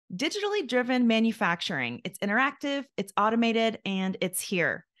Digitally driven manufacturing. It's interactive, it's automated, and it's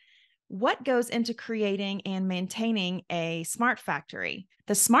here. What goes into creating and maintaining a smart factory?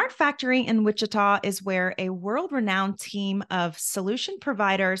 The Smart Factory in Wichita is where a world renowned team of solution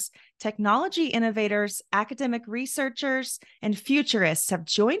providers, technology innovators, academic researchers, and futurists have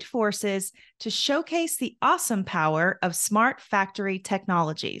joined forces to showcase the awesome power of smart factory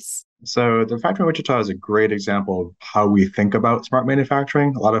technologies. So the factory in Wichita is a great example of how we think about smart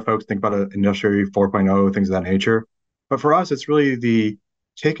manufacturing. A lot of folks think about it Industry 4.0, things of that nature. But for us, it's really the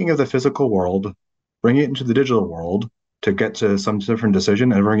taking of the physical world, bringing it into the digital world to get to some different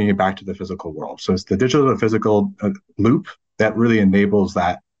decision and bringing it back to the physical world. So it's the digital to physical loop that really enables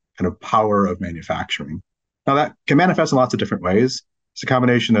that kind of power of manufacturing. Now that can manifest in lots of different ways. It's a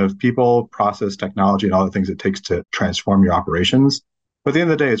combination of people, process, technology, and all the things it takes to transform your operations. But at the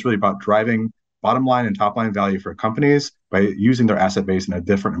end of the day, it's really about driving bottom line and top line value for companies by using their asset base in a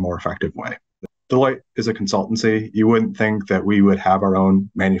different and more effective way. Deloitte is a consultancy. You wouldn't think that we would have our own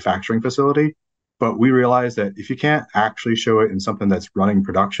manufacturing facility, but we realize that if you can't actually show it in something that's running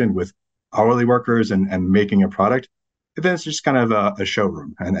production with hourly workers and making a product, then it's just kind of a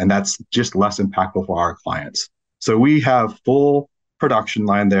showroom. And that's just less impactful for our clients. So we have full production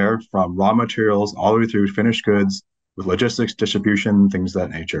line there from raw materials all the way through finished goods with logistics, distribution, things of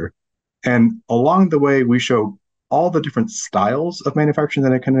that nature. And along the way, we show all the different styles of manufacturing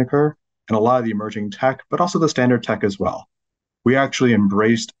that it can occur and a lot of the emerging tech, but also the standard tech as well. We actually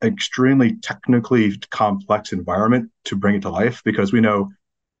embraced extremely technically complex environment to bring it to life because we know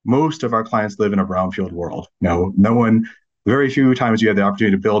most of our clients live in a brownfield world. No one, very few times you have the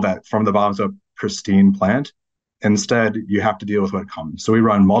opportunity to build that from the bottoms up pristine plant. Instead, you have to deal with what comes. So we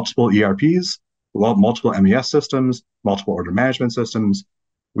run multiple ERPs, multiple MES systems, multiple order management systems.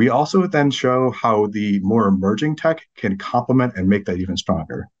 We also then show how the more emerging tech can complement and make that even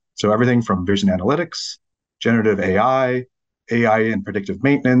stronger. So everything from vision analytics, generative AI, AI and predictive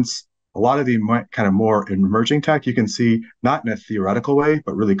maintenance, a lot of the kind of more emerging tech you can see not in a theoretical way,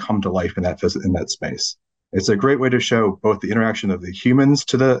 but really come to life in that space. It's a great way to show both the interaction of the humans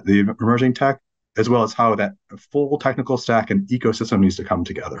to the emerging tech, as well as how that full technical stack and ecosystem needs to come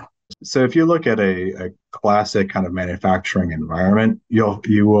together. So if you look at a classic kind of manufacturing environment,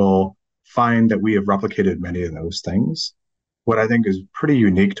 you will find that we have replicated many of those things. What I think is pretty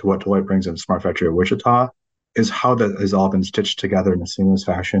unique to what Deloitte brings in Smart Factory of Wichita is how that has all been stitched together in a seamless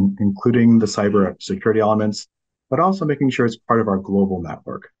fashion, including the cyber security elements, but also making sure it's part of our global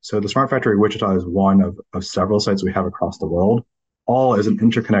network. So the Smart Factory Wichita is one of several sites we have across the world, all as an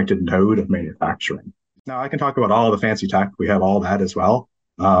interconnected node of manufacturing. Now, I can talk about all the fancy tech. We have all that as well.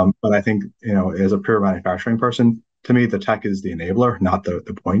 But I think, as a pure manufacturing person, to me, the tech is the enabler, not the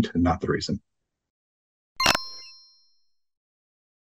point and not the reason.